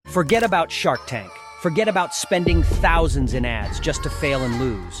Forget about Shark Tank. Forget about spending thousands in ads just to fail and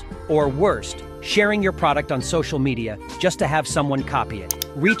lose. Or worst, sharing your product on social media just to have someone copy it.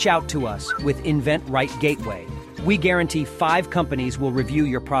 Reach out to us with inventRight Gateway. We guarantee 5 companies will review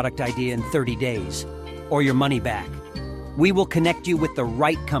your product idea in 30 days, or your money back. We will connect you with the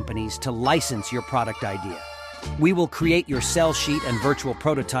right companies to license your product idea. We will create your sell sheet and virtual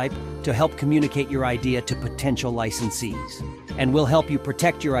prototype to help communicate your idea to potential licensees. And we'll help you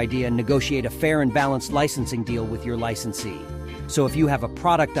protect your idea and negotiate a fair and balanced licensing deal with your licensee. So if you have a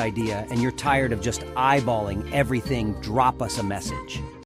product idea and you're tired of just eyeballing everything, drop us a message.